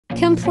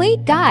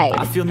Complete Guide,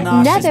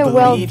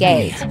 Netherworld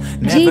Gate,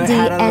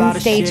 GDN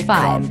Stage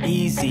 5,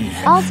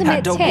 Ultimate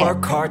Had to Tip.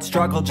 work hard,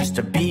 struggle just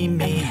to be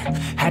me.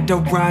 Had to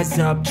rise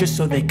up just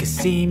so they could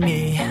see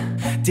me.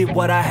 Did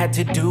what I had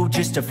to do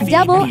just to feed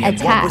Double me. And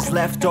what attack. was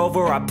left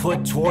over I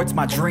put towards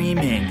my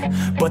dreaming.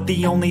 But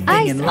the only thing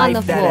Ice in on life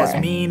the that has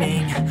floor.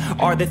 meaning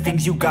are the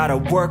things you gotta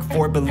work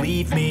for,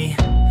 believe me.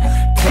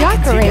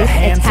 Dark Take into your Erase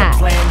hands attack. a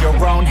plan,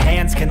 your own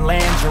hands can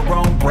land your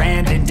own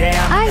brand. And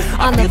damn, Ice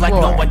I on feel the like no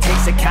floor. one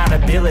takes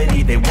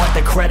accountability. They want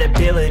the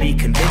credibility,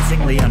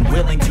 convincingly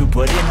unwilling to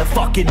put in the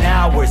fucking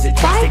hours it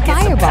takes to Five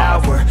get some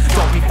fireballs. power.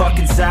 Don't be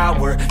fucking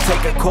sour,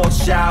 take a cold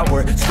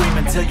shower, scream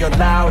until you're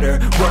louder,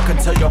 work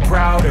until you're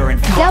prouder.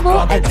 And fuck Double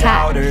all the attack.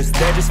 doubters,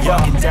 they're just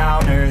fucking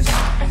downers.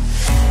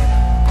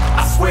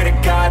 I swear to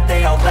God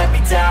they all let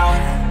me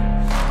down.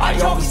 I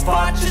always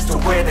fought just to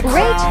wear the crown.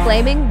 Rage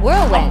Flaming I'm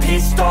Whirlwind.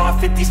 pissed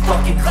off at these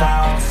fucking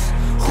clowns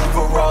who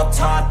were all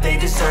taught they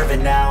deserve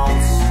an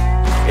ounce.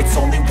 It's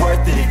only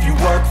worth it if you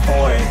work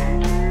for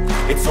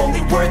it. It's only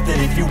worth it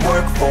if you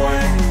work for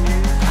it.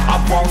 I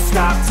won't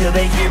stop till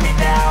they hear me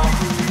now.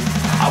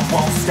 I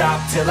won't stop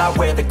till I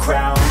wear the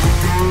crown.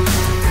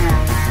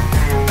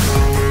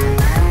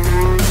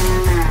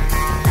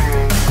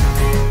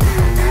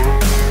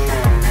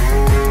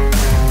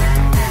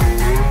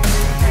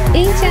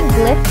 Ancient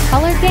Glyph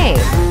Color Game.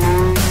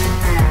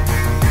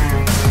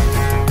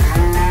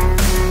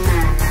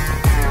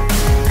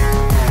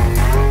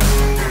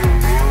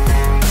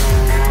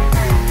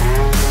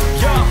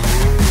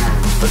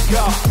 Let's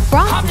go.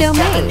 Frost I'm just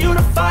telling Domain. you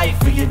to fight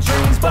for your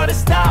dreams, but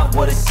it's not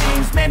what it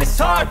seems. Man, it's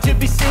hard to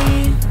be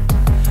seen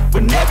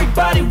when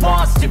everybody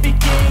wants to be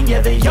king.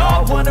 Yeah, they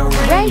all wanna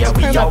ring. Rage Yeah,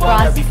 we all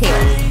wanna Permafrost be Pit.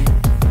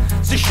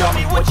 free. So show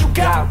me what you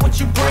got, what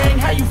you bring,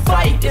 how you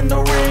fight in the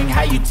ring,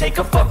 how you take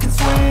a fucking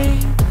swing.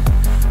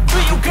 Do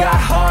you got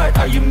heart?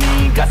 Are you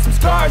mean? Got some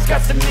scars,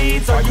 got some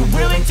needs. Are you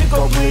willing to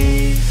go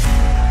bleed?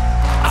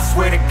 I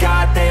swear to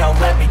God they all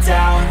let me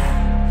down.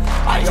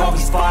 I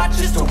always fought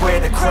just to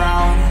wear the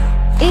crown.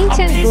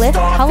 Ancient I'm Glyph pissed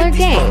off Color at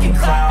these fucking Game.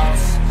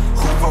 clowns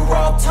who were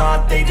all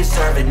taught they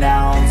deserve an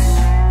ounce.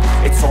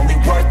 It's only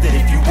worth it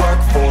if you work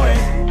for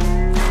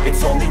it.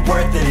 It's only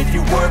worth it if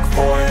you work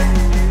for it.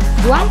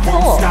 Black I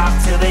won't Hole. stop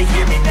till they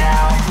hear me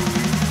now.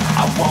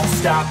 I won't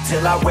stop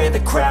till I wear the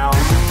crown.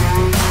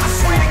 I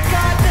swear to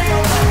God they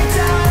all let me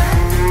down.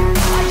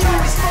 I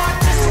always fought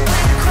just to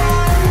wear the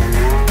crown.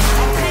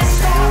 I'm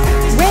pissed off at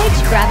these Rage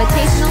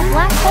Gravitational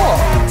Black Hole.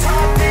 all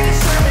taught they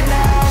deserve an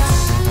ounce.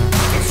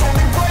 It's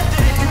only worth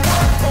it if you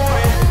work for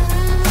it.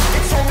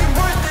 It's only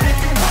worth it if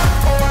you work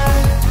for it.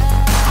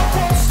 I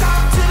won't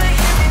stop till they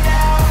hear me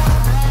now.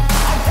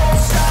 I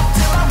won't stop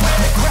till I wear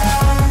the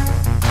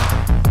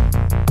crown.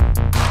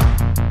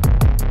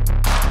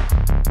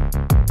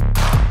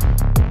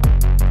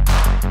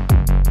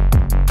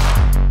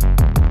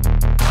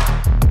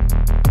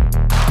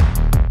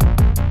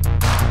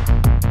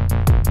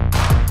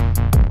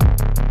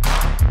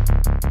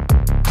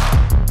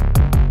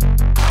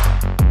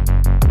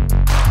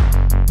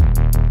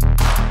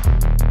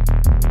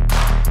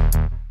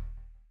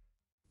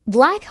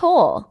 Black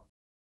Hole.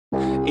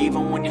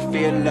 Even when you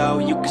feel low,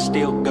 you can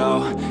still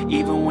go.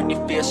 Even when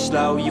you feel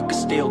slow, you can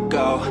still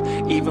go.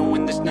 Even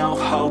when there's no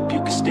hope, you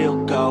can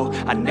still go.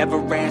 I never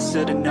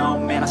answer to no,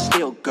 man, I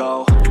still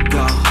go.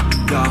 Go,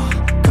 go,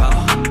 go,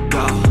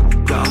 go,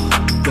 go,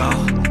 go, go,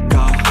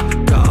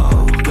 go,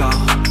 go,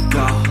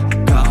 go,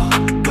 go,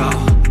 go,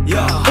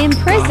 yo.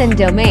 Imprisoned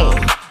Domain.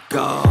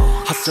 Go.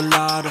 Hustle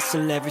hard,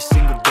 hustle every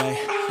single day.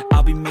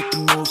 I'll be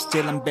making moves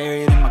till I'm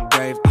buried in my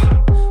grave.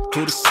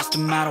 To the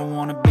system, I don't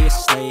wanna be a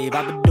slave.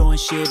 I've been doing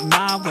shit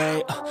my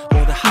way.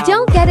 Or the highway.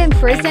 Don't get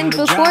imprisoned And the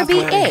before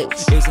driveway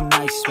B8. is a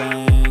nice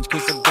range,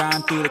 cause I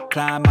grind through the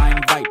climb, I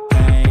invite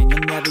pain. You'll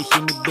never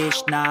hear me,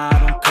 bitch, nah, I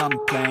don't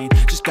complain.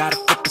 Just gotta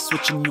flip the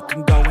switch and you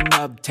can go and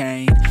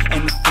obtain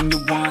anything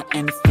you want,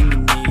 anything you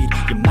need.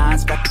 Your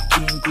mind's got the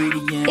key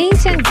ingredient.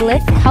 Ancient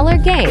Glyph Color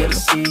Game.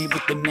 Receive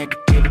with the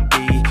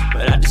negativity,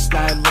 but I just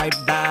slide right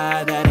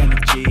by that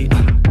energy.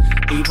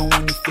 Even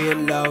when you feel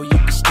low, you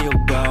can still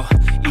go.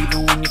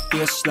 Even when you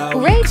feel slow,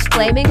 you Rage can still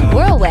Flaming go.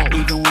 Whirlwind.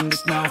 Even when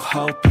there's no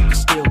hope, you can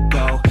still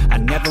go. I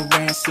never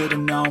answer to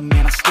no,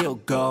 man, I still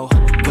go.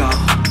 Go,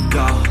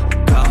 go,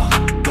 go,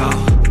 go,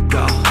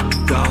 go,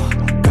 go,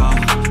 go,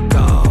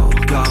 go,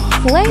 go.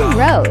 Flame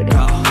Road.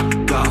 Go,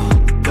 go,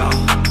 go,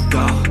 go,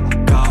 go,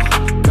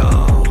 go,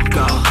 go,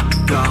 go,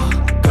 go,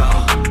 go,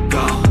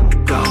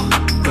 go,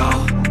 go,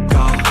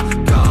 go,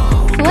 go.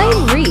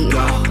 Flame Reed.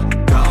 Go,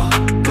 go,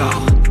 go,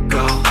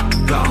 go,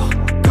 go,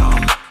 go,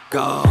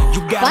 go.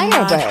 You got a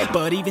Firebird. mind,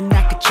 but even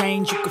that could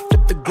change. You could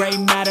flip the gray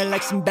matter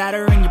like some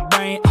batter in your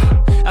brain.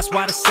 That's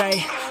why I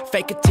say,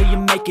 fake it till you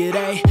make it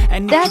A.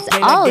 And if That's you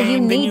play all that you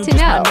game, then need you to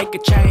just know. might make a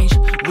change.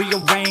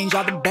 Rearrange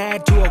all the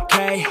bad to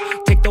okay.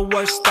 Take the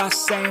worst thoughts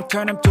saying,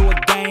 turn them to a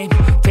game.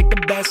 Take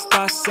the best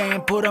thoughts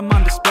saying, put them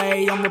on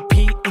display. On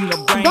repeat in your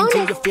brain till Bonus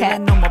you're feeling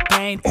tip. no more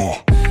pain.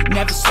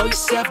 Never slow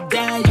yourself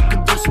down, you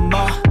can do some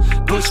more.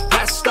 Push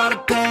past all the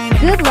pain.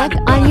 Good luck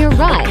on your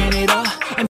run. Open it up.